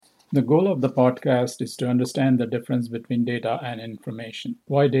The goal of the podcast is to understand the difference between data and information,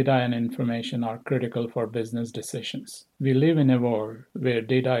 why data and information are critical for business decisions. We live in a world where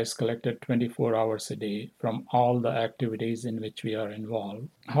data is collected 24 hours a day from all the activities in which we are involved.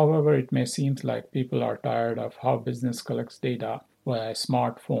 However, it may seem like people are tired of how business collects data via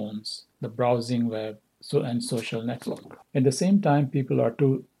smartphones, the browsing web, and social network. At the same time, people are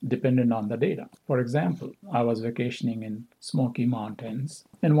too dependent on the data. For example, I was vacationing in Smoky Mountains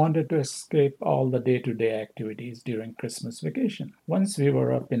and wanted to escape all the day-to-day activities during Christmas vacation. Once we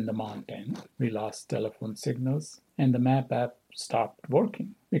were up in the mountain, we lost telephone signals and the map app stopped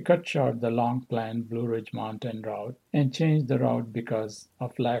working. We cut short the long planned Blue Ridge Mountain route and changed the route because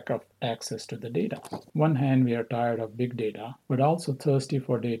of lack of access to the data. On one hand, we are tired of big data, but also thirsty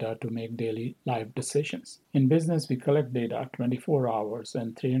for data to make daily life decisions. In business, we collect data 24 hours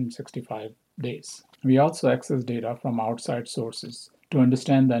and 365 days. We also access data from outside sources to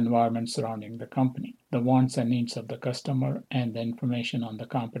understand the environment surrounding the company, the wants and needs of the customer, and the information on the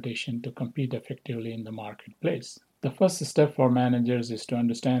competition to compete effectively in the marketplace. The first step for managers is to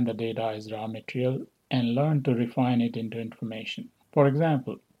understand the data as raw material and learn to refine it into information. For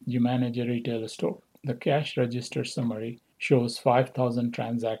example, you manage a retail store. The cash register summary shows 5,000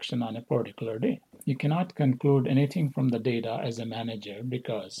 transactions on a particular day. You cannot conclude anything from the data as a manager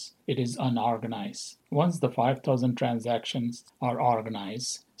because it is unorganized. Once the 5,000 transactions are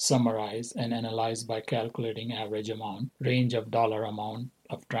organized, summarized, and analyzed by calculating average amount, range of dollar amount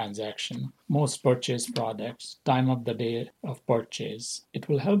of transaction, most purchased products, time of the day of purchase, it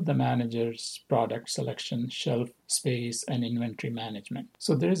will help the manager's product selection, shelf space, and inventory management.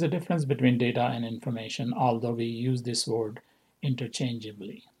 So there is a difference between data and information, although we use this word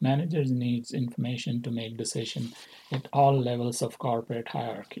interchangeably. Managers need information to make decisions at all levels of corporate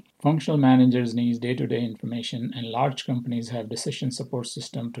hierarchy. Functional managers need day-to-day information, and large companies have decision support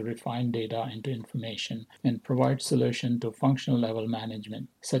systems to refine data into information and provide solutions to functional level management,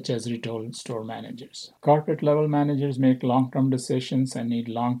 such as retail store managers. Corporate level managers make long-term decisions and need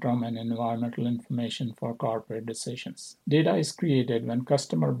long-term and environmental information for corporate decisions. Data is created when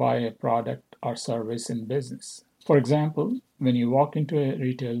customers buy a product or service in business. For example, when you walk into a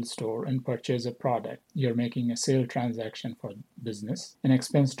retail store and purchase a product, you're making a sale transaction for business, an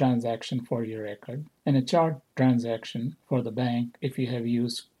expense transaction for your record, and a charge transaction for the bank if you have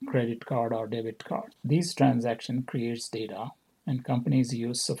used credit card or debit card. These transactions creates data, and companies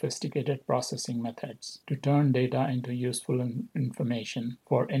use sophisticated processing methods to turn data into useful information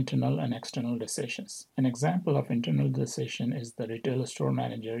for internal and external decisions. An example of internal decision is the retail store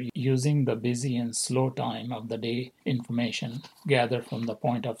manager using the busy and slow time of the day information gathered from the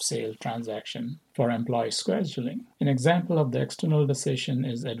point of sale transaction for employee scheduling. An example of the external decision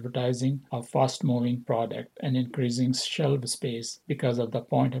is advertising of fast-moving product and increasing shelf space because of the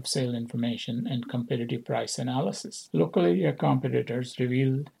point of sale information and competitive price analysis. Local area competitors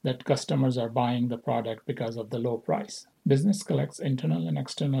revealed that customers are buying the product because of the low price. Business collects internal and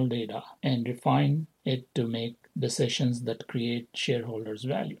external data and refine it to make decisions that create shareholders'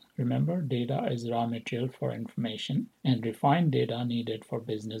 value. Remember, data is raw material for information, and refined data needed for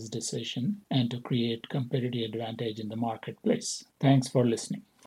business decision and to create competitive advantage in the marketplace. Thanks for listening.